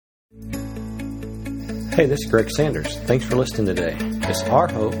Hey, this is Greg Sanders. Thanks for listening today. It's our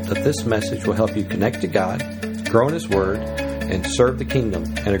hope that this message will help you connect to God, grow in His Word, and serve the kingdom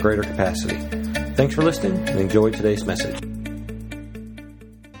in a greater capacity. Thanks for listening and enjoy today's message.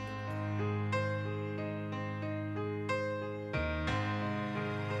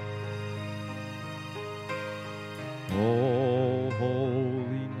 Oh,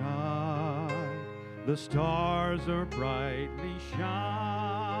 holy night, the stars are brightly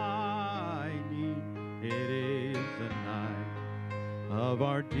shining. It is the night of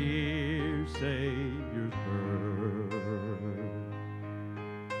our dear Savior's birth.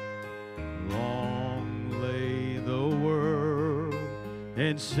 Long lay the world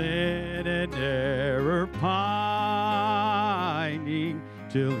in sin and error pining,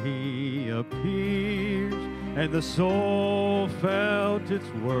 till He appears and the soul felt its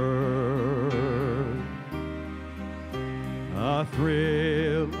worth. A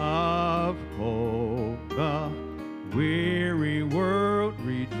thrill of hope, the weary world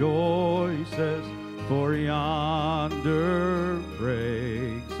rejoices, for yonder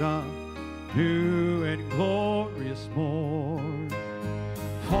breaks a new and glorious morn.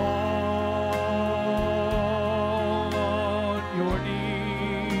 Fall on your knees,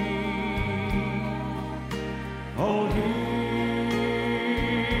 oh, hear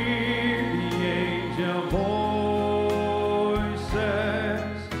the angel voices,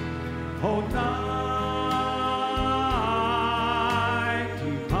 oh, night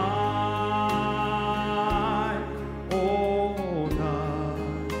divine, oh,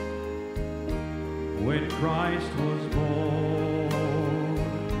 night when Christ was born,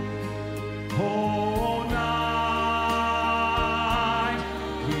 oh, night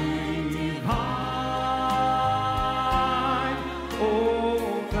divine,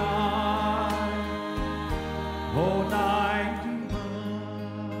 oh, night divine.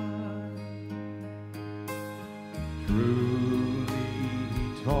 Truly He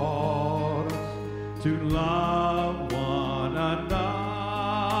taught us to love one another.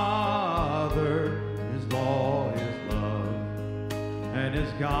 His law is love, and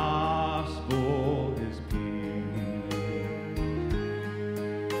His gospel is peace.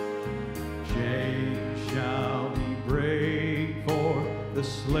 Chains shall He break, for the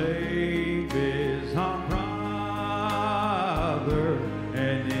slave is our brother,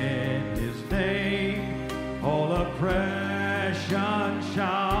 and in His name all oppression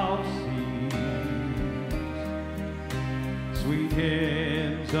shall cease. Sweet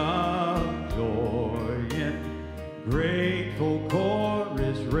hymns of joy and grateful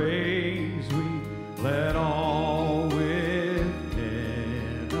chorus raise we, let all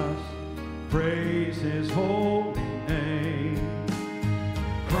within us praise His holy name.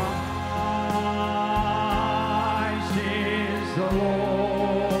 Christ is the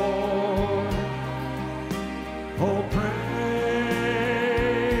Lord. Oh, praise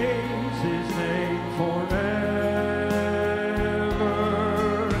His name forever.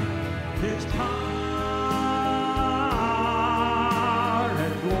 His power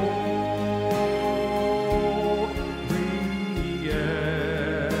and glory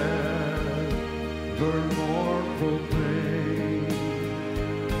evermore proclaim.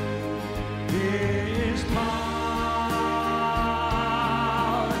 His power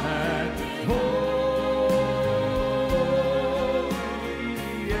and glory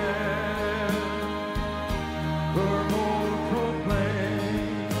evermore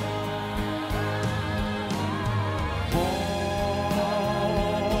proclaim.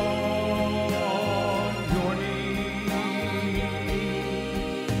 On your knees,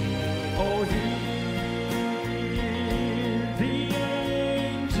 oh, hear the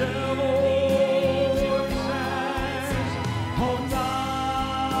angel voices, oh,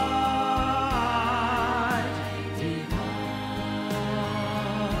 night divine,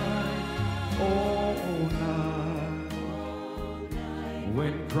 oh, night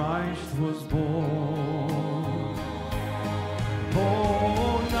when Christ was born,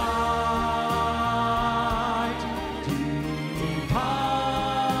 oh, night divine,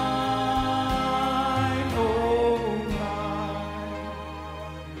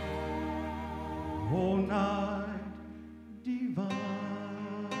 oh, night divine.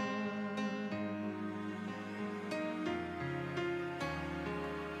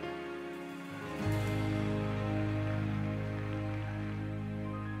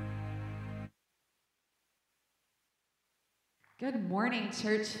 Good morning,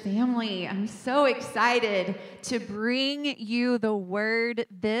 church family. I'm so excited to bring you the word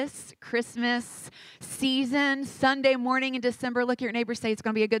this Christmas season, Sunday morning in December. Look at your neighbor, say it's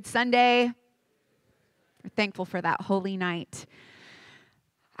going to be a good Sunday. We're thankful for that holy night.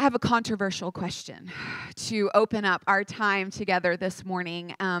 I have a controversial question to open up our time together this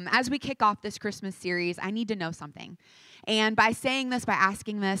morning. As we kick off this Christmas series, I need to know something. And by saying this, by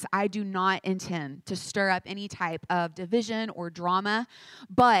asking this, I do not intend to stir up any type of division or drama,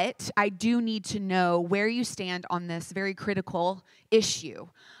 but I do need to know where you stand on this very critical issue.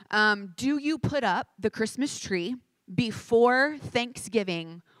 Do you put up the Christmas tree before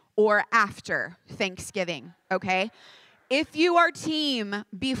Thanksgiving or after Thanksgiving? Okay? If you are team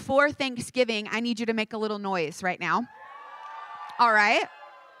before Thanksgiving, I need you to make a little noise right now. All right?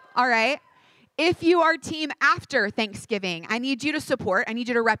 All right. If you are team after Thanksgiving, I need you to support. I need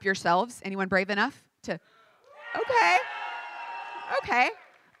you to rep yourselves. Anyone brave enough to? Okay. Okay.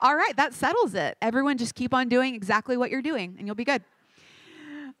 All right. That settles it. Everyone just keep on doing exactly what you're doing, and you'll be good.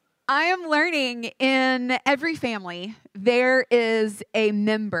 I am learning in every family, there is a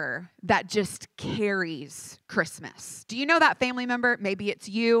member that just carries Christmas. Do you know that family member? Maybe it's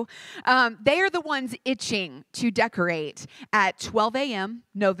you. They are the ones itching to decorate at 12 a.m.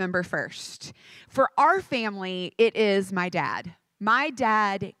 November 1st. For our family, it is my dad. My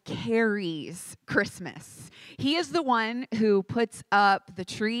dad carries Christmas. He is the one who puts up the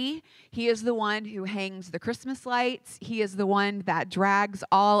tree. He is the one who hangs the Christmas lights. He is the one that drags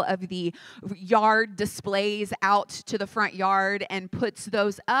all of the yard displays out to the front yard and puts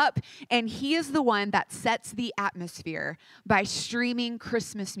those up. And he is the one that sets the atmosphere by streaming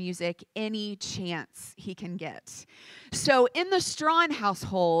Christmas music any chance he can get. So in the Strawn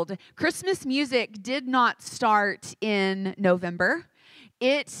household, Christmas music did not start in November.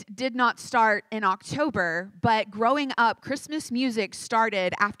 It did not start in October, but growing up, Christmas music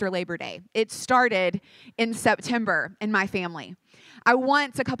started after Labor Day. It started in September in my family. A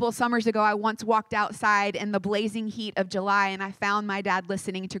couple of summers ago, I walked outside in the blazing heat of July, and I found my dad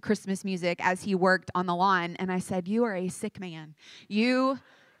listening to Christmas music as he worked on the lawn, and I said, "You are a sick man. You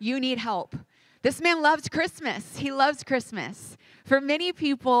need help." This man loves Christmas. He loves Christmas. For many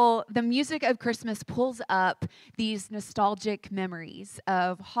people, the music of Christmas pulls up these nostalgic memories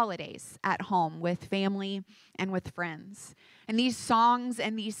of holidays at home with family and with friends. And these songs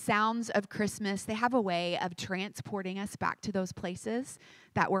and these sounds of Christmas, they have a way of transporting us back to those places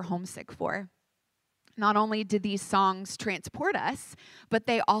that we're homesick for. Not only did these songs transport us, but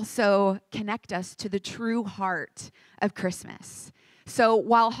they also connect us to the true heart of Christmas. So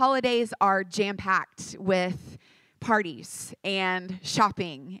while holidays are jam-packed with parties and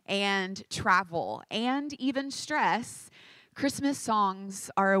shopping and travel and even stress, Christmas songs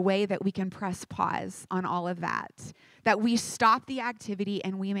are a way that we can press pause on all of that we stop the activity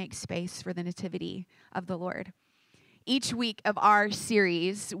and we make space for the nativity of the Lord. Each week of our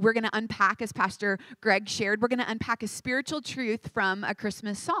series, we're going to unpack, as Pastor Greg shared, we're going to unpack a spiritual truth from a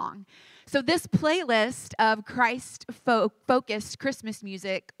Christmas song. So this playlist of Christ-focused Christmas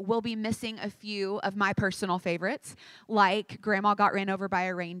music will be missing a few of my personal favorites, like Grandma Got Ran Over by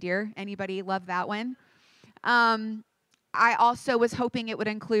a Reindeer. Anybody love that one? I also was hoping it would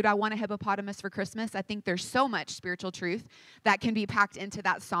include I Want a Hippopotamus for Christmas. I think there's so much spiritual truth that can be packed into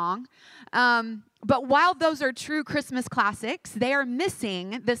that song. But while those are true Christmas classics, they are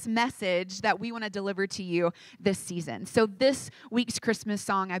missing this message that we want to deliver to you this season. So this week's Christmas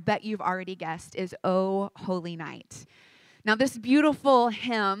song, I bet you've already guessed, is "Oh Holy Night." Now, this beautiful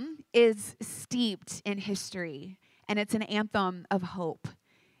hymn is steeped in history, and it's an anthem of hope.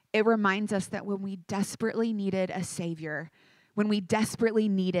 It reminds us that when we desperately needed a Savior, when we desperately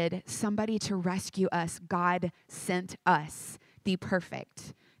needed somebody to rescue us, God sent us the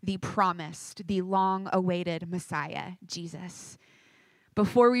perfect, the promised, the long-awaited Messiah, Jesus.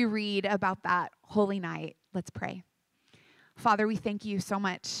 Before we read about that holy night, let's pray. Father, we thank you so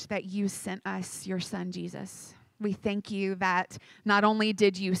much that you sent us your Son, Jesus. We thank you that not only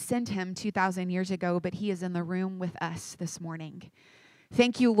did you send him 2,000 years ago, but he is in the room with us this morning.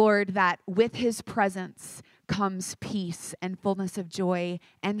 Thank you, Lord, that with his presence comes peace and fullness of joy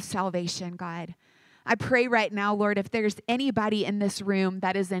and salvation, God. I pray right now, Lord, if there's anybody in this room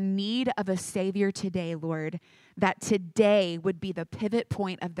that is in need of a Savior today, Lord, that today would be the pivot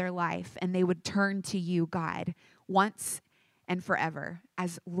point of their life and they would turn to you, God, once and forever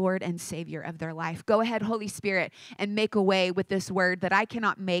as Lord and Savior of their life. Go ahead, Holy Spirit, and make a way with this word that I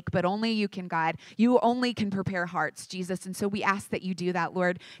cannot make, but only you can, God. You only can prepare hearts, Jesus. And so we ask that you do that,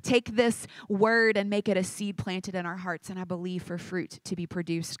 Lord. Take this word and make it a seed planted in our hearts, and I believe for fruit to be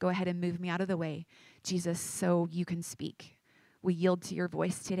produced. Go ahead and move me out of the way, Jesus, so you can speak. We yield to your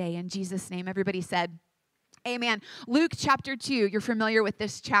voice today. In Jesus' name, everybody said, amen. Luke chapter 2, you're familiar with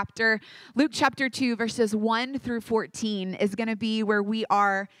this chapter. Luke chapter 2, verses 1 through 14 is going to be where we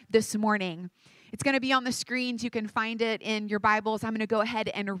are this morning. It's going to be on the screens. You can find it in your Bibles. I'm going to go ahead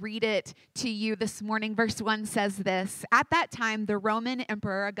and read it to you this morning. Verse 1 says this: At that time, the Roman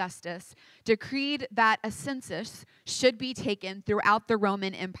Emperor Augustus decreed that a census should be taken throughout the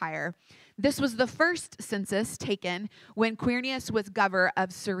Roman Empire. This was the first census taken when Quirinius was governor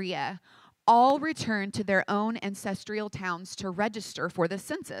of Syria. All returned to their own ancestral towns to register for the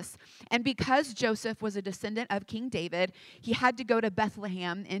census. And because Joseph was a descendant of King David, he had to go to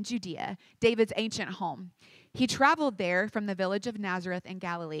Bethlehem in Judea, David's ancient home. He traveled there from the village of Nazareth in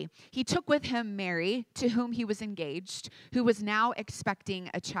Galilee. He took with him Mary, to whom he was engaged, who was now expecting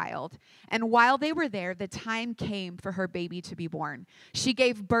a child. And while they were there, the time came for her baby to be born. She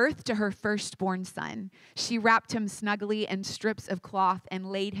gave birth to her firstborn son. She wrapped him snugly in strips of cloth and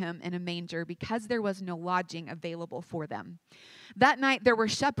laid him in a manger because there was no lodging available for them. That night there were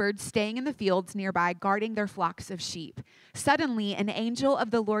shepherds staying in the fields nearby, guarding their flocks of sheep. Suddenly an angel of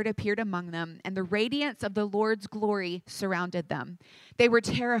the Lord appeared among them, and the radiance of the Lord's glory surrounded them. They were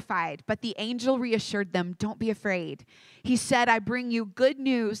terrified, but the angel reassured them, "Don't be afraid." He said, "I bring you good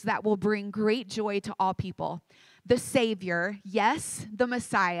news that will bring great joy to all people. The Savior, yes, the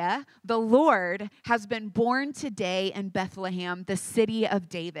Messiah, the Lord, has been born today in Bethlehem, the city of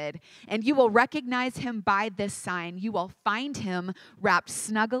David. And you will recognize him by this sign. You will find him wrapped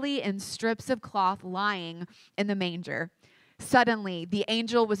snugly in strips of cloth lying in the manger." Suddenly, the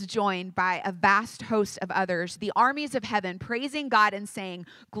angel was joined by a vast host of others, the armies of heaven, praising God and saying,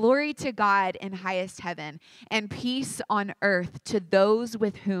 "Glory to God in highest heaven, and peace on earth to those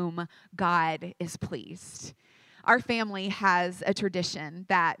with whom God is pleased." Our family has a tradition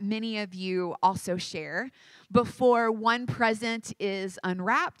that many of you also share. Before one present is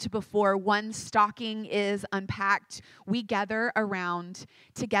unwrapped, before one stocking is unpacked, we gather around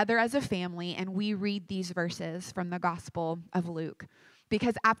together as a family and we read these verses from the Gospel of Luke.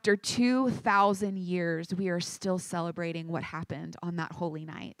 Because after 2,000 years, we are still celebrating what happened on that holy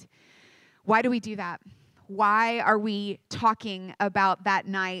night. Why do we do that? Why are we talking about that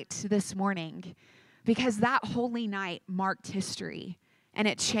night this morning? Because that holy night marked history and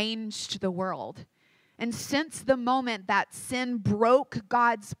it changed the world. And since the moment that sin broke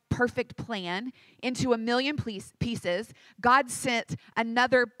God's perfect plan into a million pieces, God sent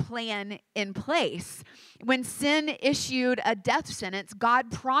another plan in place. When sin issued a death sentence, God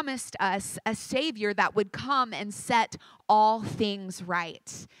promised us a Savior that would come and set all things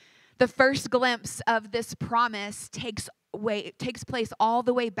right. The first glimpse of this promise takes place all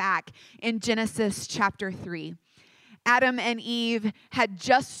the way back in Genesis chapter 3. Adam and Eve had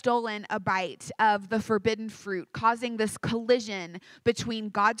just stolen a bite of the forbidden fruit, causing this collision between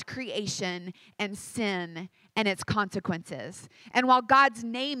God's creation and sin and its consequences. And while God's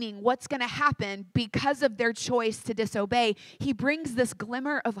naming what's going to happen because of their choice to disobey, he brings this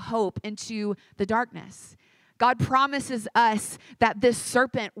glimmer of hope into the darkness. God promises us that this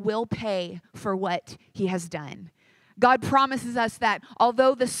serpent will pay for what he has done. God promises us that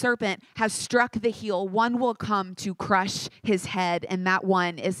although the serpent has struck the heel, one will come to crush his head, and that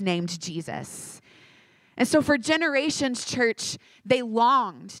one is named Jesus. And so for generations, church, they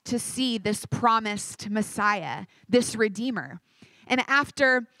longed to see this promised Messiah, this Redeemer. And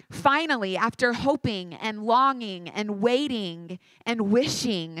after hoping and longing and waiting and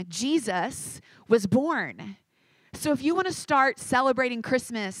wishing, Jesus was born. So if you want to start celebrating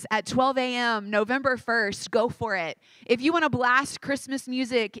Christmas at 12 a.m. November 1st, go for it. If you want to blast Christmas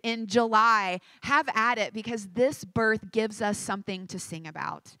music in July, have at it, because this birth gives us something to sing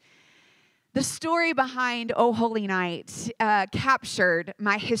about. The story behind O Holy Night captured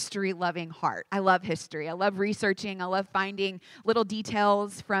my history-loving heart. I love history. I love researching. I love finding little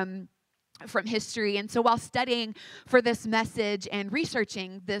details from history. And so while studying for this message and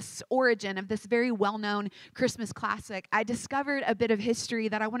researching this origin of this very well-known Christmas classic, I discovered a bit of history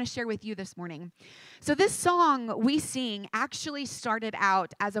that I want to share with you this morning. So this song we sing actually started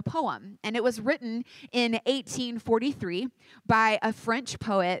out as a poem, and it was written in 1843 by a French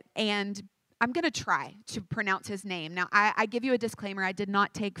poet, and I'm going to try to pronounce his name. Now, I give you a disclaimer. I did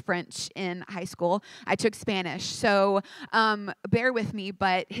not take French in high school. I took Spanish. So bear with me,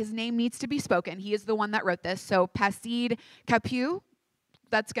 but his name needs to be spoken. He is the one that wrote this. So Pastor Bethany,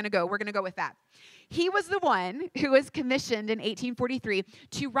 that's going to go. We're going to go with that. He was the one who was commissioned in 1843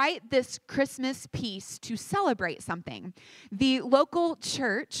 to write this Christmas piece to celebrate something. The local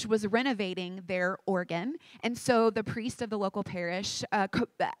church was renovating their organ, and so the priest of the local parish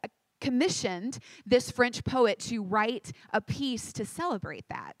commissioned this French poet to write a piece to celebrate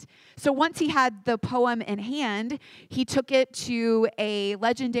that. So once he had the poem in hand, he took it to a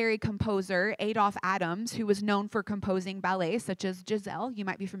legendary composer, Adolphe Adams, who was known for composing ballets such as Giselle. You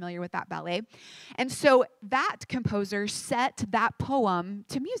might be familiar with that ballet. And so that composer set that poem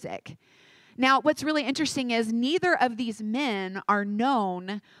to music. Now, what's really interesting is neither of these men are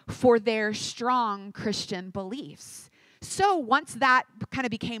known for their strong Christian beliefs. So once that kind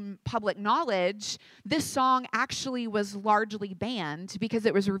of became public knowledge, this song actually was largely banned because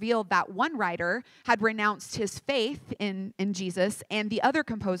it was revealed that one writer had renounced his faith in Jesus and the other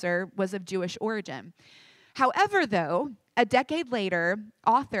composer was of Jewish origin. However, though, a decade later,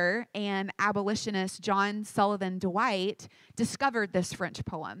 author and abolitionist John Sullivan Dwight discovered this French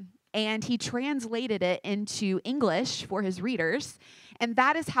poem, and he translated it into English for his readers. And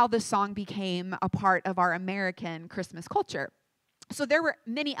that is how the song became a part of our American Christmas culture. So there were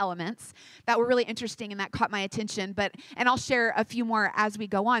many elements that were really interesting and that caught my attention, and I'll share a few more as we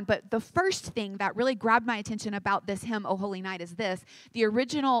go on. But the first thing that really grabbed my attention about this hymn, O Holy Night, is this. The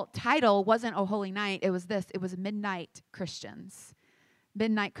original title wasn't O Holy Night, it was this. It was Midnight Christians.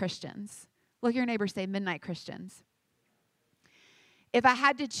 Midnight Christians. Look at your neighbor, say Midnight Christians. If I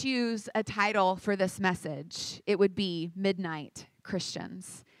had to choose a title for this message, it would be Midnight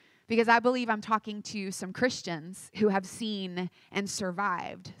Christians, because I believe I'm talking to some Christians who have seen and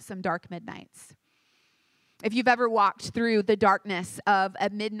survived some dark midnights. If you've ever walked through the darkness of a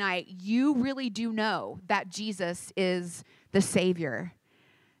midnight, you really do know that Jesus is the Savior.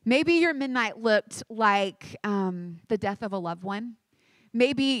 Maybe your midnight looked like the death of a loved one.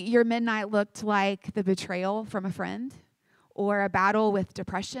 Maybe your midnight looked like the betrayal from a friend, or a battle with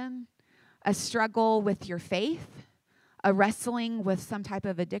depression, a struggle with your faith, a wrestling with some type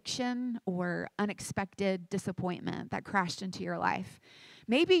of addiction or unexpected disappointment that crashed into your life.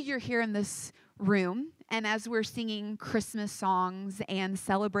 Maybe you're here in this room, and as we're singing Christmas songs and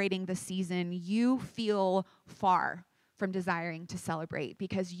celebrating the season, you feel far from desiring to celebrate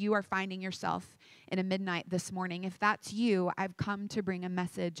because you are finding yourself in a midnight this morning. If that's you, I've come to bring a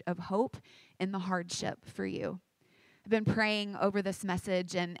message of hope in the hardship for you. I've been praying over this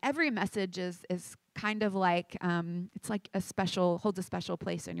message, and every message is kind of like, it's like holds a special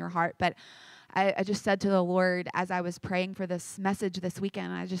place in your heart. But I just said to the Lord, as I was praying for this message this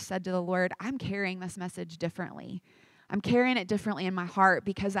weekend, I just said to the Lord, I'm carrying this message differently. I'm carrying it differently in my heart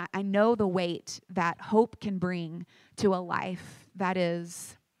because I know the weight that hope can bring to a life that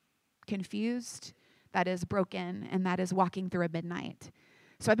is confused, that is broken, and that is walking through a midnight.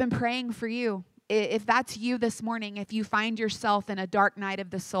 So I've been praying for you. If that's you this morning, if you find yourself in a dark night of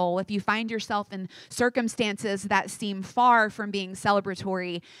the soul, if you find yourself in circumstances that seem far from being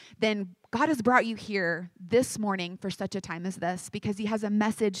celebratory, then God has brought you here this morning for such a time as this because he has a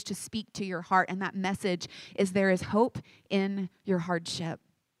message to speak to your heart, and that message is there is hope in your hardship.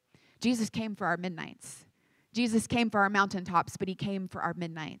 Jesus came for our midnights. Jesus came for our mountaintops, but he came for our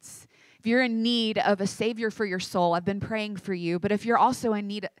midnights. If you're in need of a Savior for your soul, I've been praying for you. But if you're also in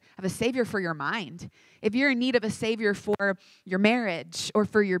need of a Savior for your mind, if you're in need of a Savior for your marriage or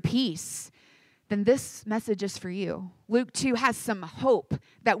for your peace, then this message is for you. Luke 2 has some hope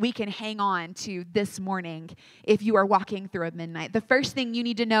that we can hang on to this morning if you are walking through a midnight. The first thing you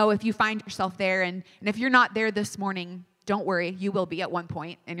need to know if you find yourself there, and if you're not there this morning, don't worry, you will be at one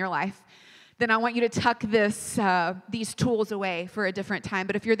point in your life. Then I want you to tuck these tools away for a different time.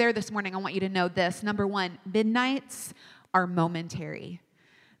 But if you're there this morning, I want you to know this. Number one, midnights are momentary.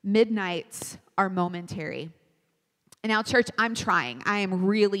 Midnights are momentary. And now, church, I'm trying. I am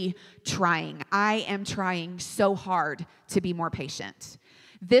really trying. I am trying so hard to be more patient.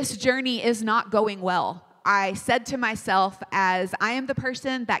 This journey is not going well. I said to myself, as I am the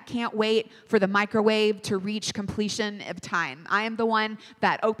person that can't wait for the microwave to reach completion of time. I am the one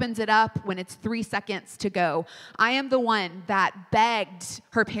that opens it up when it's 3 seconds to go. I am the one that begged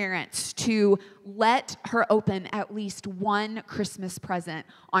her parents to let her open at least one Christmas present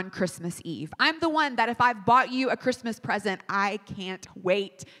on Christmas Eve. I'm the one that if I've bought you a Christmas present, I can't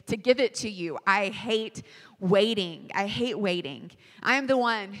wait to give it to you. I hate waiting. I am the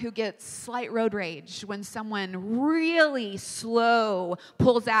one who gets slight road rage when someone really slow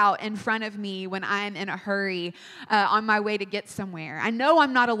pulls out in front of me when I'm in a hurry on my way to get somewhere. I know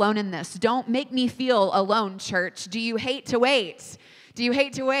I'm not alone in this. Don't make me feel alone, church. Do you hate to wait? Do you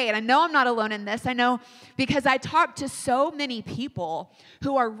hate to wait? I know I'm not alone in this. I know because I talk to so many people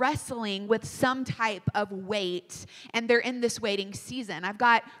who are wrestling with some type of wait, and they're in this waiting season. I've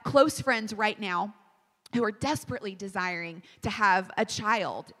got close friends right now who are desperately desiring to have a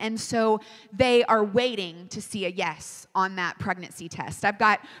child. And so they are waiting to see a yes on that pregnancy test. I've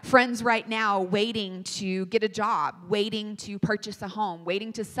got friends right now waiting to get a job, waiting to purchase a home,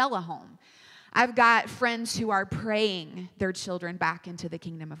 waiting to sell a home. I've got friends who are praying their children back into the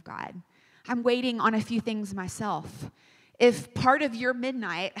kingdom of God. I'm waiting on a few things myself. If part of your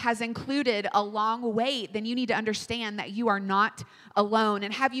midnight has included a long wait, then you need to understand that you are not alone.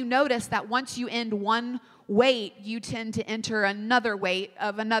 And have you noticed that once you end one wait, you tend to enter another wait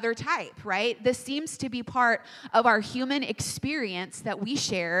of another type, right? This seems to be part of our human experience that we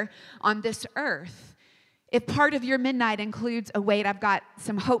share on this earth. If part of your midnight includes a wait, I've got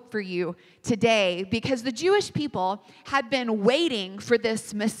some hope for you today, because the Jewish people had been waiting for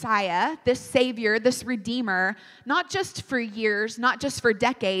this Messiah, this Savior, this Redeemer, not just for years, not just for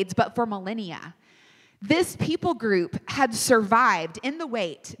decades, but for millennia. This people group had survived in the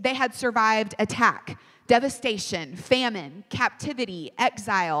wait. They had survived attack, devastation, famine, captivity,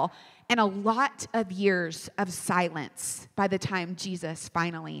 exile, and a lot of years of silence by the time Jesus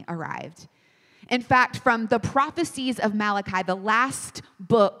finally arrived. In fact, from the prophecies of Malachi, the last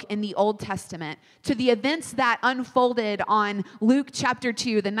book in the Old Testament, to the events that unfolded on Luke chapter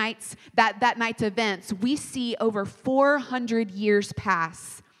 2, that night's events, we see over 400 years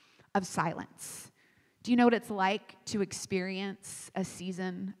pass of silence. Do you know what it's like to experience a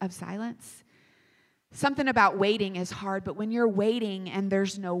season of silence? Something about waiting is hard, but when you're waiting and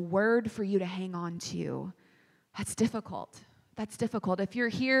there's no word for you to hang on to, that's difficult. That's difficult. If you're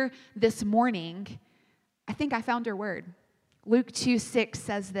here this morning, I think I found your word. Luke 2:6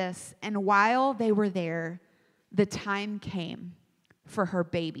 says this, "And while they were there, the time came for her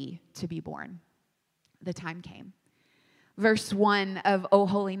baby to be born." The time came. Verse 1 of O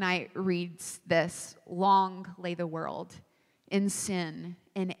Holy Night reads this, "Long lay the world in sin,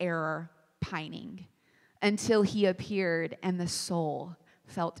 in error, pining, until he appeared and the soul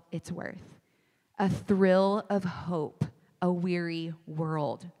felt its worth. A thrill of hope, a weary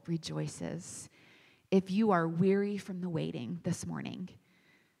world rejoices." If you are weary from the waiting this morning,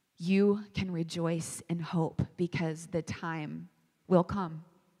 you can rejoice in hope, because the time will come.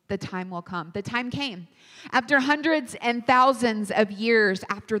 The time will come. The time came. After hundreds and thousands of years,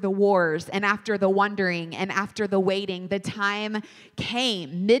 after the wars and after the wandering and after the waiting, the time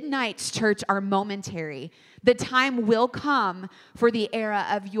came. Midnights, church, are momentary. The time will come for the era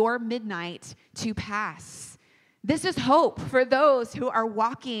of your midnight to pass. This is hope for those who are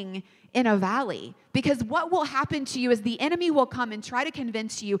walking in a valley, because what will happen to you is the enemy will come and try to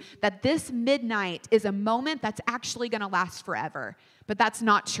convince you that this midnight is a moment that's actually going to last forever. But that's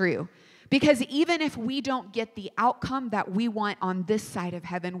not true, because even if we don't get the outcome that we want on this side of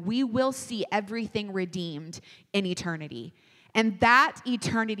heaven, we will see everything redeemed in eternity. And that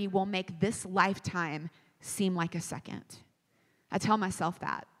eternity will make this lifetime seem like a second. I tell myself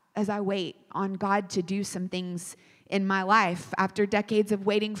that as I wait on God to do some things in my life, after decades of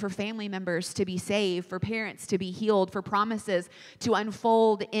waiting for family members to be saved, for parents to be healed, for promises to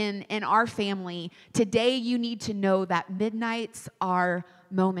unfold in our family. Today, you need to know that midnights are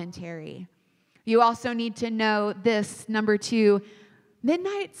momentary. You also need to know this, number 2,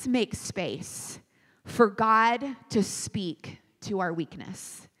 midnights make space for God to speak to our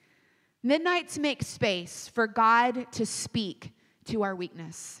weakness. Midnights make space for God to speak to our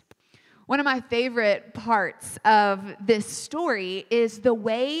weakness. One of my favorite parts of this story is the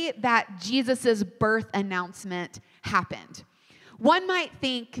way that Jesus' birth announcement happened. One might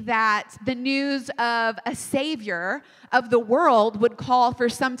think that the news of a savior of the world would call for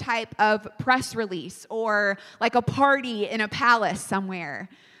some type of press release or like a party in a palace somewhere.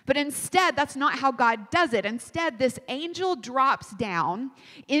 But instead, that's not how God does it. Instead, this angel drops down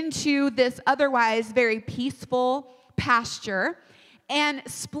into this otherwise very peaceful pasture and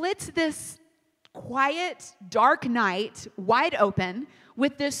splits this quiet, dark night wide open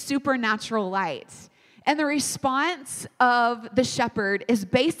with this supernatural light. And the response of the shepherd is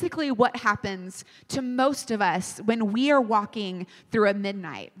basically what happens to most of us when we are walking through a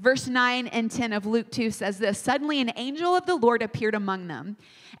midnight. Verse 9 and 10 of Luke 2 says this, "Suddenly an angel of the Lord appeared among them,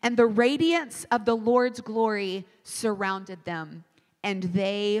 and the radiance of the Lord's glory surrounded them, and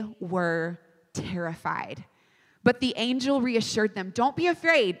they were terrified. But the angel reassured them. 'Don't be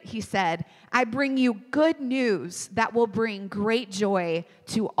afraid,' he said. 'I bring you good news that will bring great joy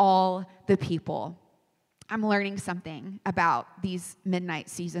to all the people.'" I'm learning something about these midnight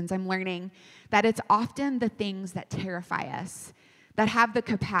seasons. I'm learning that it's often the things that terrify us that have the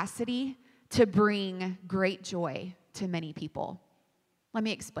capacity to bring great joy to many people. Let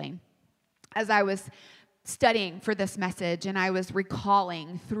me explain. As I was studying for this message, and I was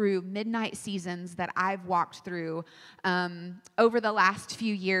recalling through midnight seasons that I've walked through over the last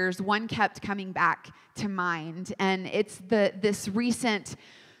few years, one kept coming back to mind, and it's this recent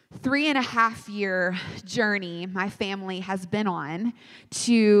 3.5-year journey my family has been on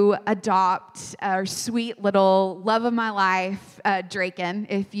to adopt our sweet little love of my life, Draken.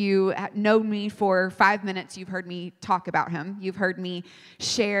 If you know me for 5 minutes, you've heard me talk about him. You've heard me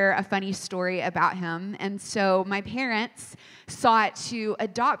share a funny story about him. And so my parents sought to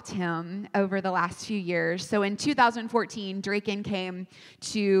adopt him over the last few years. So in 2014, Draken came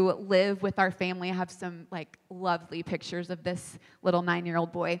to live with our family. I have some lovely pictures of this little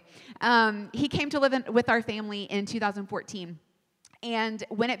 9-year-old boy. He came to live with our family in 2014. And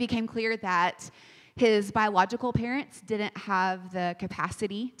when it became clear that his biological parents didn't have the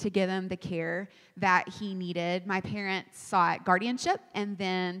capacity to give him the care that he needed, my parents sought guardianship and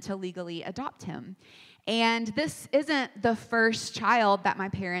then to legally adopt him. And this isn't the first child that my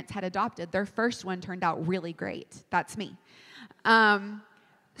parents had adopted. Their first one turned out really great. That's me.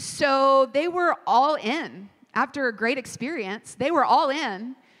 So they were all in. After a great experience, they were all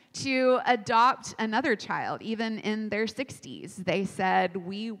in to adopt another child, even in their 60s. They said,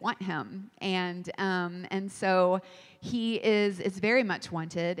 we want him. And so he is very much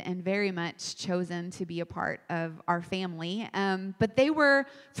wanted and very much chosen to be a part of our family. But they were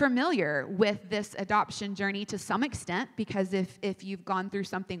familiar with this adoption journey to some extent, because if you've gone through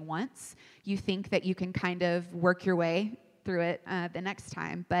something once, you think that you can kind of work your way through it the next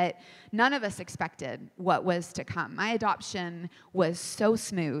time. But none of us expected what was to come. My adoption was so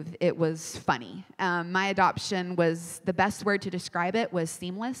smooth, it was funny. My adoption was, the best word to describe it was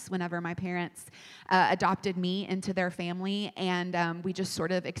seamless whenever my parents adopted me into their family, and we just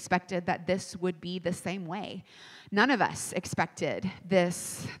sort of expected that this would be the same way. None of us expected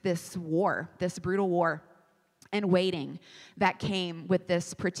this war, this brutal war and waiting that came with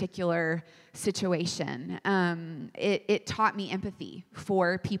this particular situation. It taught me empathy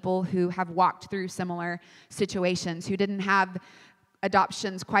for people who have walked through similar situations, who didn't have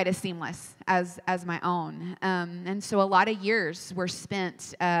adoptions quite as seamless as my own. And so a lot of years were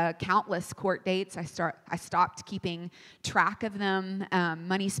spent, countless court dates. I stopped keeping track of them,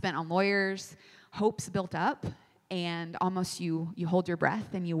 money spent on lawyers, hopes built up. And almost you hold your breath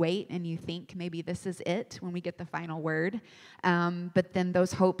and you wait and you think maybe this is it when we get the final word. But then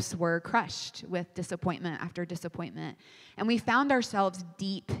those hopes were crushed with disappointment after disappointment. And we found ourselves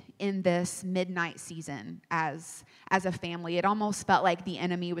deep in this midnight season as a family. It almost felt like the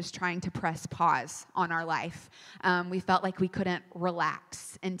enemy was trying to press pause on our life. We felt like we couldn't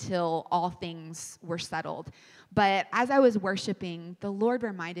relax until all things were settled. But as I was worshiping, the Lord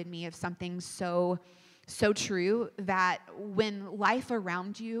reminded me of something so true, that when life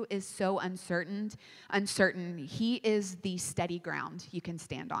around you is so uncertain, He is the steady ground you can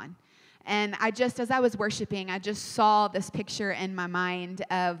stand on. And as I was worshiping, I just saw this picture in my mind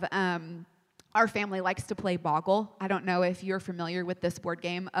of our family likes to play Boggle. I don't know if you're familiar with this board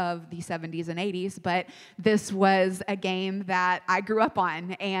game of the 70s and 80s, but this was a game that I grew up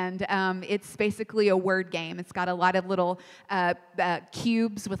on, and it's basically a word game. It's got a lot of little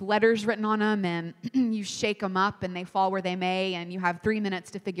cubes with letters written on them, and you shake them up, and they fall where they may, and you have 3 minutes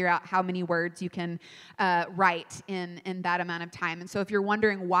to figure out how many words you can write in that amount of time. And so if you're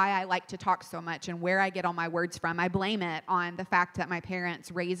wondering why I like to talk so much and where I get all my words from, I blame it on the fact that my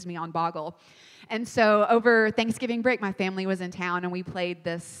parents raised me on Boggle. And so over Thanksgiving break, my family was in town, and we played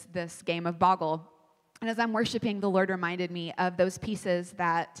this game of Boggle. And as I'm worshiping, the Lord reminded me of those pieces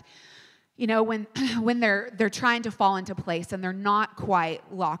that, when they're trying to fall into place and they're not quite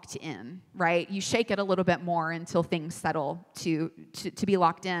locked in, right? You shake it a little bit more until things settle to be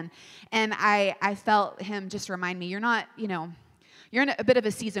locked in. And I felt Him just remind me, you're in a bit of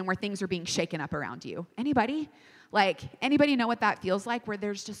a season where things are being shaken up around you. Anybody know what that feels like, where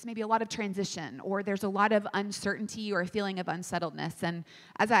there's just maybe a lot of transition, or there's a lot of uncertainty or a feeling of unsettledness? And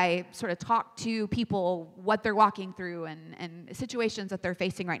as I sort of talk to people what they're walking through and situations that they're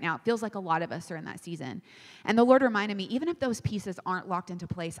facing right now, it feels like a lot of us are in that season. And the Lord reminded me, even if those pieces aren't locked into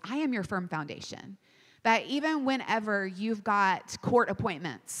place, I am your firm foundation. That even whenever you've got court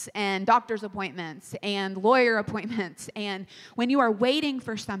appointments and doctor's appointments and lawyer appointments, and when you are waiting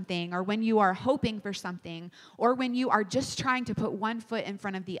for something, or when you are hoping for something, or when you are just trying to put one foot in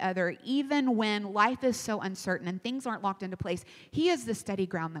front of the other, even when life is so uncertain and things aren't locked into place, He is the steady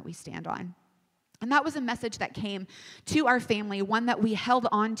ground that we stand on. And that was a message that came to our family, one that we held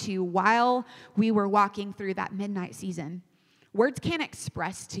on to while we were walking through that midnight season. Words can't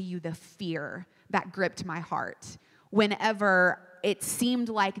express to you the fear that gripped my heart whenever it seemed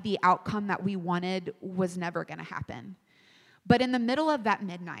like the outcome that we wanted was never going to happen. But in the middle of that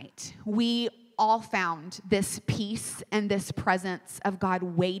midnight, we all found this peace and this presence of God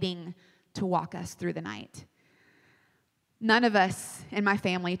waiting to walk us through the night. None of us in my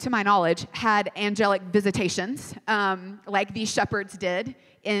family, to my knowledge, had angelic visitations like these shepherds did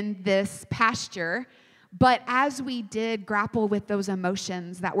in this pasture. But as we did grapple with those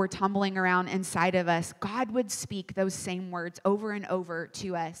emotions that were tumbling around inside of us, God would speak those same words over and over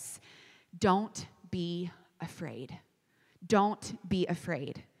to us. Don't be afraid. Don't be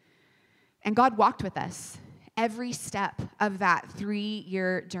afraid. And God walked with us every step of that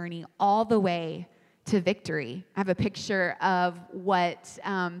 3-year journey, all the way to victory. I have a picture of what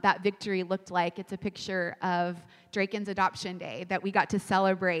that victory looked like. It's a picture of Draken's adoption day that we got to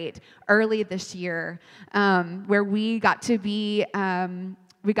celebrate early this year, where we got to hear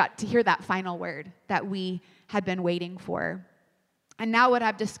that final word that we had been waiting for. And now what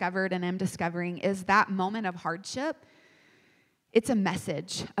I've discovered and am discovering is that moment of hardship, it's a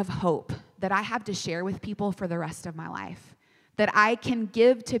message of hope that I have to share with people for the rest of my life, that I can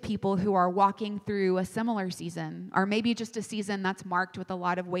give to people who are walking through a similar season, or maybe just a season that's marked with a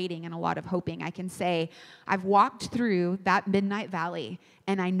lot of waiting and a lot of hoping. I can say, I've walked through that midnight valley,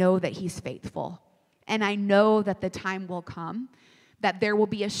 and I know that He's faithful. And I know that the time will come, that there will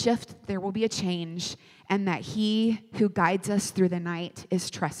be a shift, there will be a change, and that He who guides us through the night is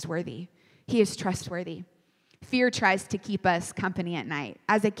trustworthy. He is trustworthy. Fear tries to keep us company at night.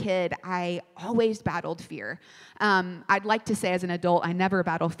 As a kid, I always battled fear. I'd like to say as an adult, I never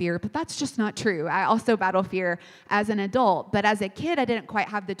battle fear, but that's just not true. I also battle fear as an adult. But as a kid, I didn't quite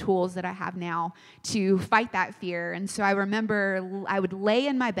have the tools that I have now to fight that fear. And so I remember I would lay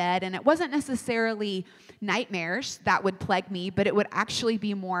in my bed, and it wasn't necessarily nightmares that would plague me, but it would actually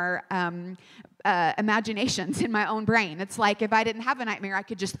be more imaginations in my own brain. It's like if I didn't have a nightmare, I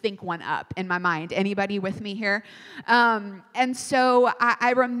could just think one up in my mind. Anybody with me here? And so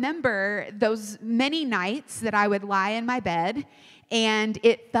I remember those many nights that I would lie in my bed, and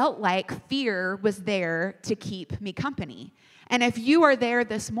it felt like fear was there to keep me company. And if you are there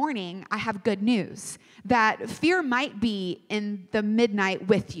this morning, I have good news, that fear might be in the midnight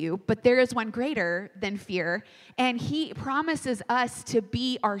with you, but there is one greater than fear, and He promises us to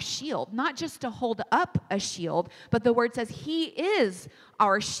be our shield, not just to hold up a shield, but the Word says He is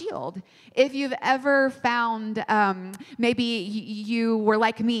our shield. If you've ever found, maybe you were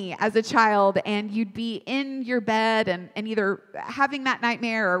like me as a child, and you'd be in your bed and either having that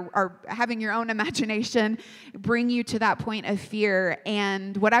nightmare or having your own imagination bring you to that point of fear.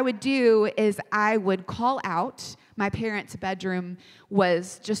 And what I would do is I would call out. My parents' bedroom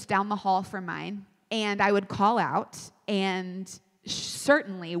was just down the hall from mine, and I would call out, and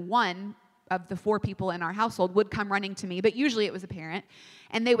certainly one of the 4 people in our household would come running to me, but usually it was a parent,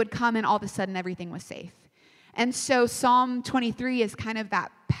 and they would come, and all of a sudden everything was safe. And so Psalm 23 is kind of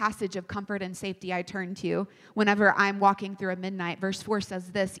that passage of comfort and safety I turn to whenever I'm walking through a midnight. Verse 4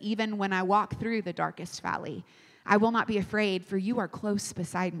 says this, even when I walk through the darkest valley, I will not be afraid, for you are close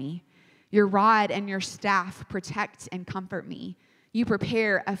beside me. Your rod and your staff protect and comfort me. You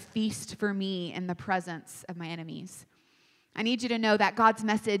prepare a feast for me in the presence of my enemies. I need you to know that God's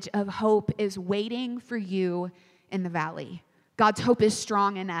message of hope is waiting for you in the valley. God's hope is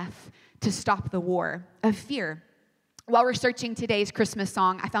strong enough to stop the war of fear. While researching today's Christmas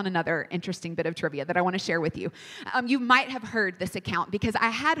song, I found another interesting bit of trivia that I want to share with you. You might have heard this account because I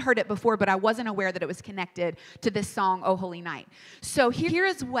had heard it before, but I wasn't aware that it was connected to this song, O Holy Night. So here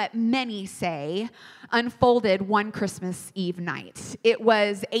is what many say unfolded one Christmas Eve night. It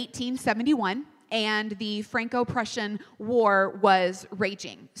was 1871. And the Franco-Prussian War was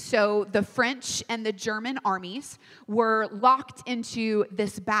raging. So the French and the German armies were locked into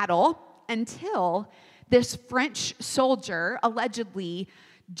this battle until this French soldier allegedly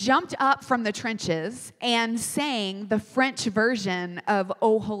jumped up from the trenches and sang the French version of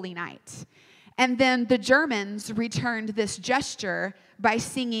O Holy Night. And then the Germans returned this gesture by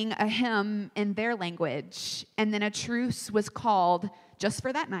singing a hymn in their language. And then a truce was called just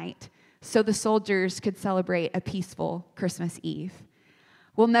for that night, so the soldiers could celebrate a peaceful Christmas Eve.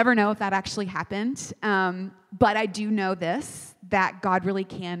 We'll never know if that actually happened, but I do know this, that God really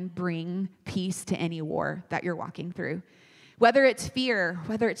can bring peace to any war that you're walking through. Whether it's fear,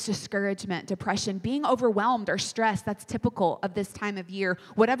 whether it's discouragement, depression, being overwhelmed or stressed, that's typical of this time of year.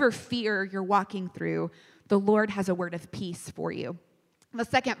 Whatever fear you're walking through, the Lord has a word of peace for you. The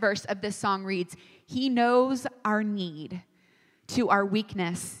second verse of this song reads, He knows our need. To our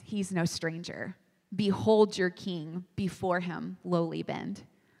weakness, He's no stranger. Behold your King, before Him lowly bend.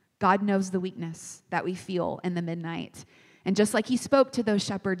 God knows the weakness that we feel in the midnight. And just like he spoke to those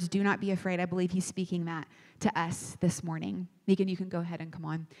shepherds, do not be afraid. I believe he's speaking that to us this morning. Megan, you can go ahead and come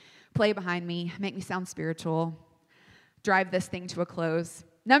on. Play behind me. Make me sound spiritual. Drive this thing to a close.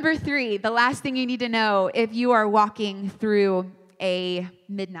 Number 3, the last thing you need to know if you are walking through a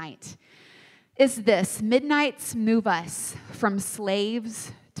midnight is this. Midnights move us from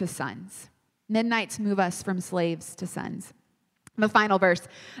slaves to sons. Midnights move us from slaves to sons. The final verse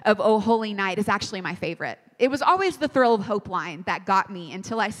of O Holy Night is actually my favorite. It was always the Thrill of Hope line that got me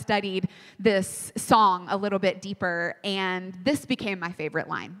until I studied this song a little bit deeper, and this became my favorite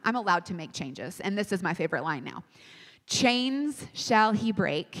line. I'm allowed to make changes, and this is my favorite line now. Chains shall he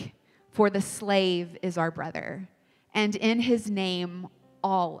break, for the slave is our brother, and in his name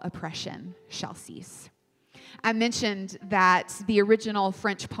all oppression shall cease. I mentioned that the original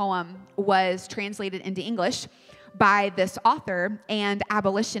French poem was translated into English by this author and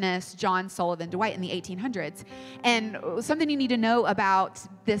abolitionist John Sullivan Dwight in the 1800s. And something you need to know about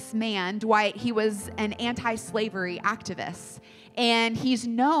this man, Dwight, he was an anti-slavery activist. And he's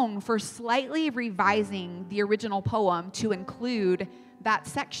known for slightly revising the original poem to include that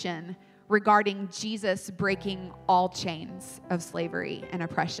section regarding Jesus breaking all chains of slavery and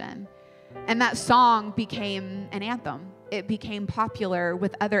oppression. And that song became an anthem. It became popular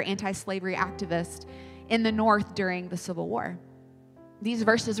with other anti-slavery activists in the North during the Civil War. These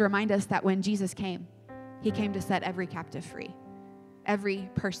verses remind us that when Jesus came, he came to set every captive free. Every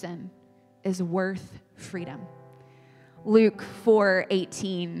person is worth freedom. Luke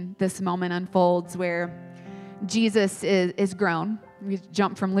 4:18, this moment unfolds where Jesus is grown. We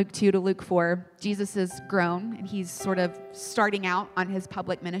jump from Luke 2 to Luke 4. Jesus is grown, and he's sort of starting out on his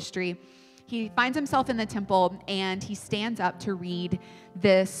public ministry. He finds himself in the temple, and he stands up to read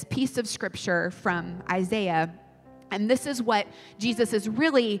this piece of scripture from Isaiah. And this is what Jesus is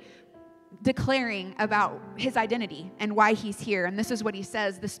really declaring about his identity and why he's here. And this is what he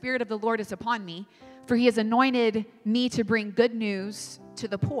says: "The Spirit of the Lord is upon me, for he has anointed me to bring good news to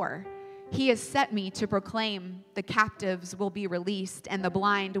the poor. He has set me to proclaim the captives will be released, and the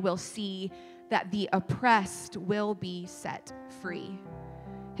blind will see, that the oppressed will be set free."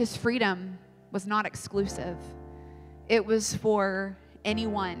 His freedom was not exclusive. It was for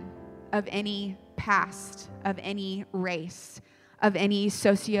anyone of any past, of any race, of any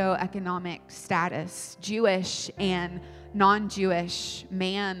socioeconomic status, Jewish and non-Jewish,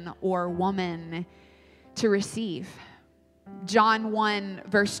 man or woman, to receive. John 1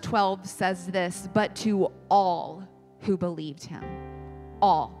 verse 12 says this: "But to all who believed him,"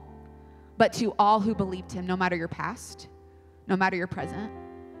 all, but to all who believed him, no matter your past, no matter your present,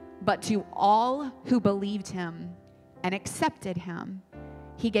 but to all who believed him and accepted him,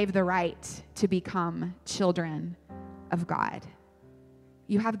 he gave the right to become children of God.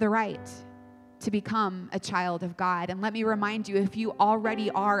 You have the right to become a child of God. And let me remind you, if you already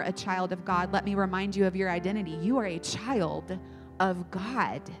are a child of God, let me remind you of your identity. You are a child of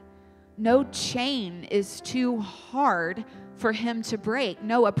God. No chain is too hard for him to break.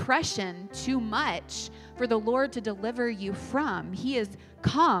 No oppression too much for the Lord to deliver you from. He has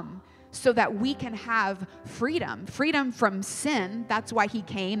come so that we can have freedom from sin. That's why he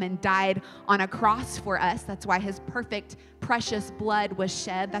came and died on a cross for us. That's why his perfect, precious blood was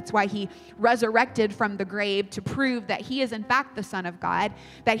shed. That's why he resurrected from the grave to prove that he is in fact the Son of God,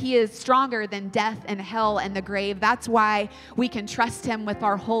 that he is stronger than death and hell and the grave. That's why we can trust him with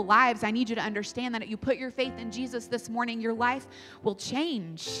our whole lives. I need you to understand that if you put your faith in Jesus this morning, your life will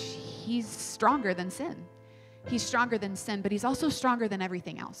change. He's stronger than sin. He's stronger than sin, but he's also stronger than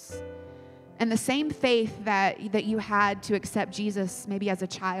everything else. And the same faith that you had to accept Jesus maybe as a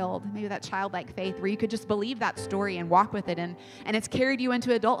child, maybe that childlike faith where you could just believe that story and walk with it, and it's carried you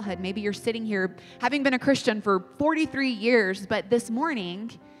into adulthood. Maybe you're sitting here having been a Christian for 43 years, but this morning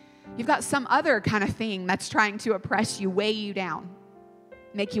you've got some other kind of thing that's trying to oppress you, weigh you down,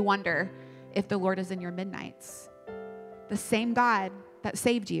 make you wonder if the Lord is in your midnights. The same God that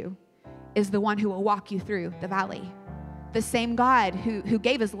saved you is the one who will walk you through the valley. The same God who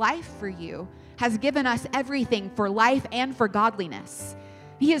gave his life for you has given us everything for life and for godliness.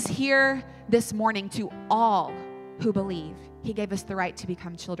 He is here this morning to all who believe. He gave us the right to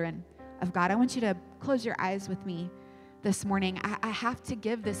become children of God. I want you to close your eyes with me this morning. I have to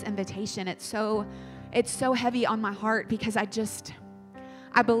give this invitation. It's so heavy on my heart because I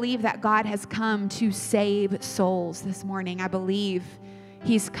believe that God has come to save souls this morning. I believe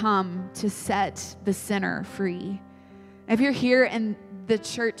he's come to set the sinner free. If you're here in the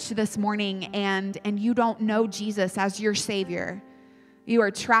church this morning and you don't know Jesus as your Savior, you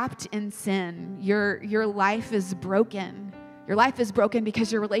are trapped in sin. Your life is broken. Your life is broken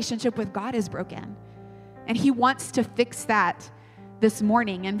because your relationship with God is broken. And he wants to fix that this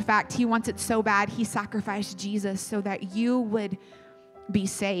morning. In fact, he wants it so bad, he sacrificed Jesus so that you would be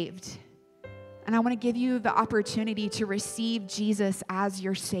saved. And I want to give you the opportunity to receive Jesus as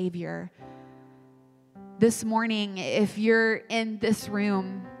your Savior. This morning, if you're in this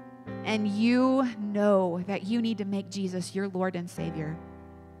room and you know that you need to make Jesus your Lord and Savior,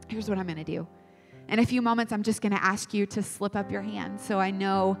 here's what I'm going to do. In a few moments, I'm just going to ask you to slip up your hand so I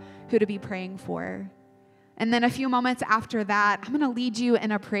know who to be praying for. And then a few moments after that, I'm going to lead you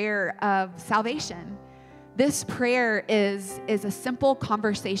in a prayer of salvation. This prayer is a simple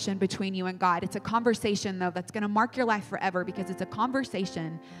conversation between you and God. It's a conversation, though, that's going to mark your life forever because it's a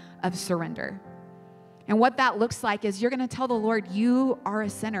conversation of surrender. And what that looks like is you're going to tell the Lord, you are a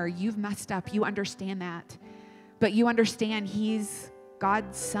sinner. You've messed up. You understand that. But you understand He's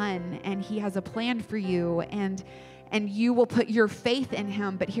God's Son, and He has a plan for you, and you will put your faith in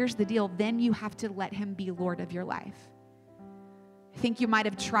Him. But here's the deal. Then you have to let Him be Lord of your life. I think you might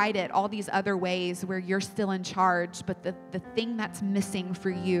have tried it all these other ways where you're still in charge, but the thing that's missing for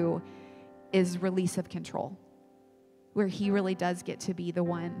you is release of control, where He really does get to be the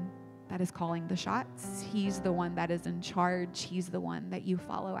one that is calling the shots. He's the one that is in charge. He's the one that you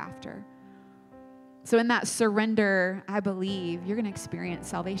follow after. So in that surrender, I believe you're going to experience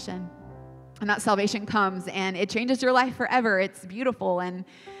salvation. And that salvation comes and it changes your life forever. It's beautiful. And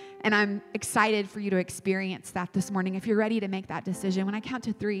I'm excited for you to experience that this morning. If you're ready to make that decision, when I count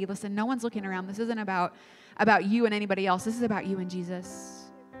to 3, listen, no one's looking around. This isn't about you and anybody else. This is about you and Jesus.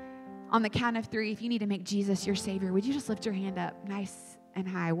 On the count of 3, if you need to make Jesus your Savior, would you just lift your hand up nice and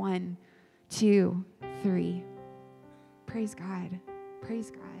high? 1, 2, 3. Praise God. Praise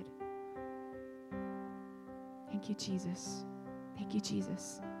God. Thank you, Jesus. Thank you,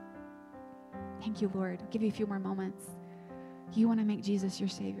 Jesus. Thank you, Lord. I'll give you a few more moments. You want to make Jesus your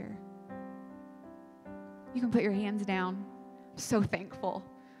Savior. You can put your hands down. I'm so thankful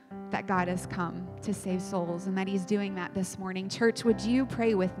that God has come to save souls and that He's doing that this morning. Church, would you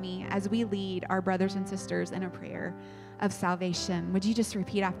pray with me as we lead our brothers and sisters in a prayer of salvation? Would you just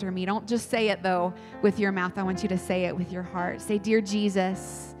repeat after me? Don't just say it, though, with your mouth. I want you to say it with your heart. Say, Dear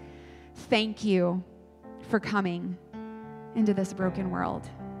Jesus, thank you for coming into this broken world.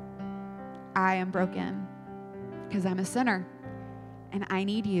 I am broken because I'm a sinner and I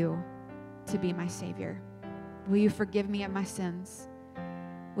need you to be my Savior. Will you forgive me of my sins?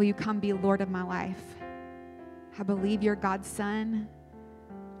 Will you come be Lord of my life? I believe you're God's Son.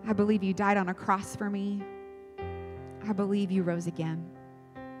 I believe you died on a cross for me. I believe you rose again.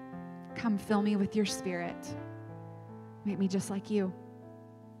 Come fill me with your Spirit. Make me just like you.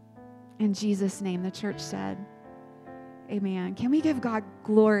 In Jesus' name, the church said, amen. Can we give God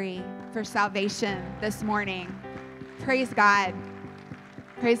glory for salvation this morning? Praise God.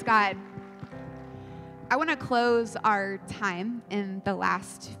 Praise God. I want to close our time in the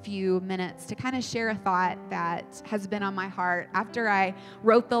last few minutes to kind of share a thought that has been on my heart. After I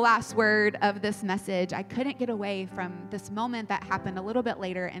wrote the last word of this message, I couldn't get away from this moment that happened a little bit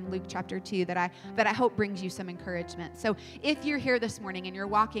later in Luke chapter 2 that I hope brings you some encouragement. So if you're here this morning and you're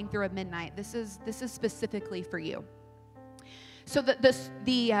walking through a midnight, this is specifically for you. So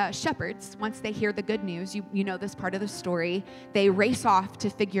the shepherds, once they hear the good news, you know this part of the story, they race off to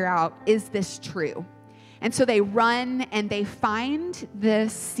figure out, is this true? And so they run and they find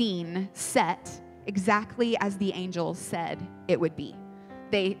this scene set exactly as the angel said it would be.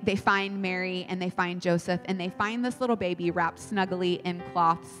 They find Mary and they find Joseph and they find this little baby wrapped snugly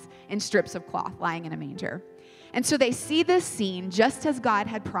in strips of cloth lying in a manger. And so they see this scene just as God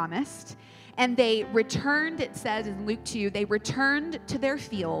had promised. And they returned, it says in Luke 2, they returned to their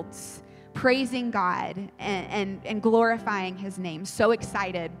fields, praising God and glorifying His name, so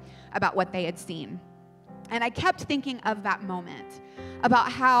excited about what they had seen. And I kept thinking of that moment, about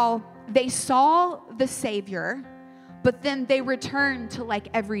how they saw the Savior, but then they returned to like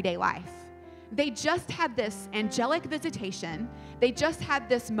everyday life. They just had this angelic visitation. They just had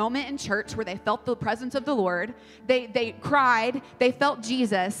this moment in church where they felt the presence of the Lord. They cried, they felt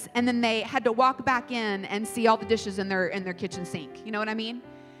Jesus, and then they had to walk back in and see all the dishes in their kitchen sink. You know what I mean?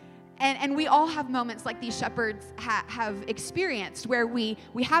 And we all have moments like these shepherds have experienced where we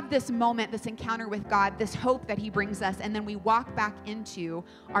have this moment, this encounter with God, this hope that He brings us, and then we walk back into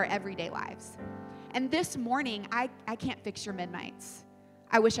our everyday lives. And this morning, I can't fix your midnights.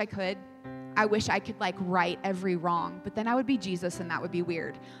 I wish I could. I wish I could like right every wrong, but then I would be Jesus and that would be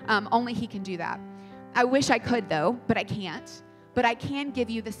weird. Only He can do that. I wish I could though, but I can't. But I can give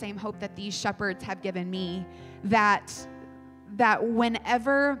you the same hope that these shepherds have given me, that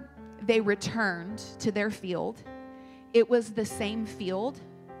whenever they returned to their field, it was the same field,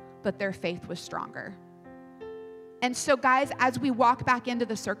 but their faith was stronger. And so, guys, as we walk back into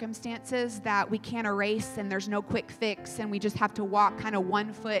the circumstances that we can't erase and there's no quick fix and we just have to walk kind of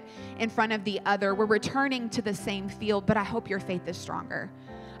one foot in front of the other, we're returning to the same field, but I hope your faith is stronger.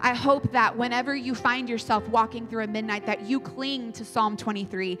 I hope that whenever you find yourself walking through a midnight, that you cling to Psalm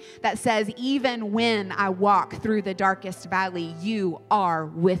 23 that says, even when I walk through the darkest valley, you are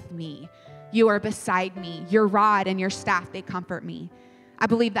with me. You are beside me. Your rod and your staff, they comfort me. I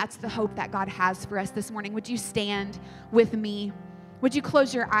believe that's the hope that God has for us this morning. Would you stand with me? Would you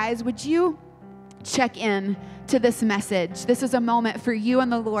close your eyes? Would you check in to this message? This is a moment for you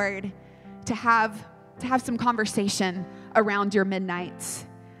and the Lord to have some conversation around your midnights.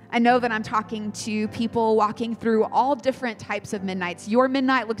 I know that I'm talking to people walking through all different types of midnights. Your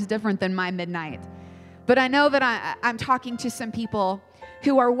midnight looks different than my midnight. But I know that I'm talking to some people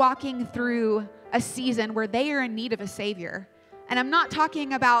who are walking through a season where they are in need of a Savior. And I'm not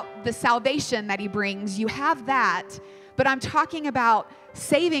talking about the salvation that He brings. You have that. But I'm talking about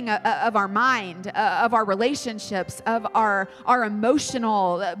saving of our mind, of our relationships, of our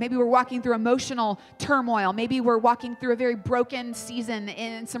emotional, maybe we're walking through emotional turmoil. Maybe we're walking through a very broken season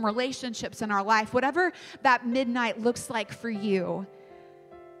in some relationships in our life. Whatever that midnight looks like for you,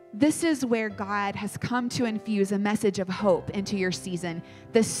 this is where God has come to infuse a message of hope into your season.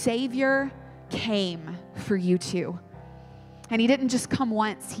 The Savior came for you too. And He didn't just come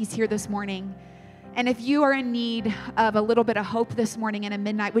once. He's here this morning. And if you are in need of a little bit of hope this morning in a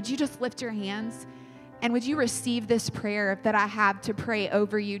midnight, would you just lift your hands and would you receive this prayer that I have to pray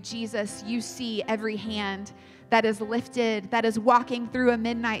over you? Jesus, you see every hand that is lifted, that is walking through a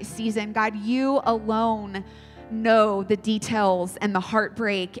midnight season. God, you alone know the details and the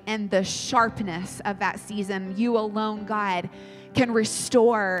heartbreak and the sharpness of that season. You alone, God, can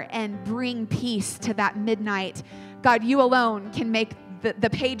restore and bring peace to that midnight. God, you alone can make the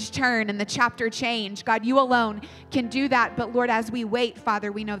page turn and the chapter change. God, you alone can do that. But Lord, as we wait,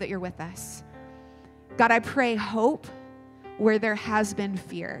 Father, we know that you're with us. God, I pray hope where there has been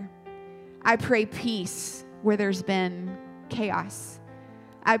fear. I pray peace where there's been chaos.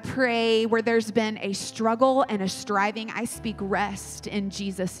 I pray where there's been a struggle and a striving. I speak rest in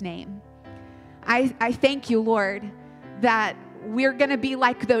Jesus' name. I thank you, Lord, that we're going to be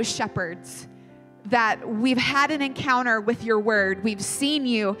like those shepherds, that we've had an encounter with your word. We've seen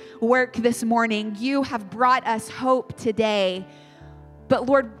you work this morning. You have brought us hope today. But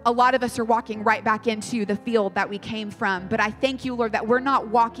Lord, a lot of us are walking right back into the field that we came from. But I thank you, Lord, that we're not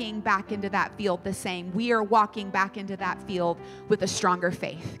walking back into that field the same. We are walking back into that field with a stronger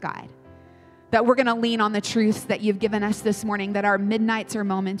faith, God. That we're going to lean on the truths that you've given us this morning, that our midnights are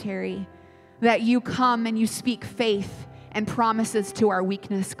momentary, that you come and you speak faith and promises to our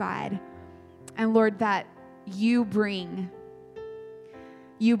weakness, God. And Lord, that you bring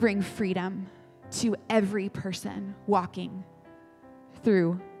freedom to every person walking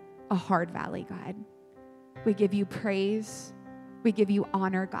through a hard valley, God. We give you praise. We give you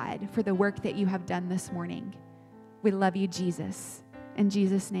honor, God, for the work that you have done this morning. We love you, Jesus. In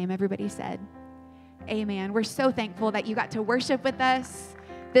Jesus' name, everybody said, amen. We're so thankful that you got to worship with us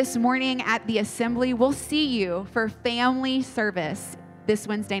this morning at the assembly. We'll see you for family service this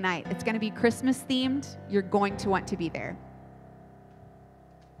Wednesday night. It's going to be Christmas themed. You're going to want to be there.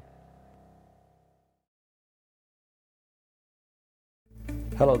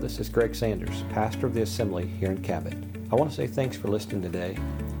 Hello, this is Greg Sanders, pastor of the Assembly here in Cabot. I want to say thanks for listening today.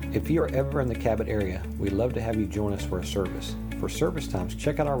 If you are ever in the Cabot area, we'd love to have you join us for a service. For service times,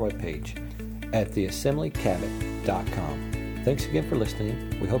 check out our webpage at theassemblycabot.com. Thanks again for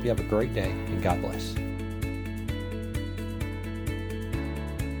listening. We hope you have a great day, and God bless.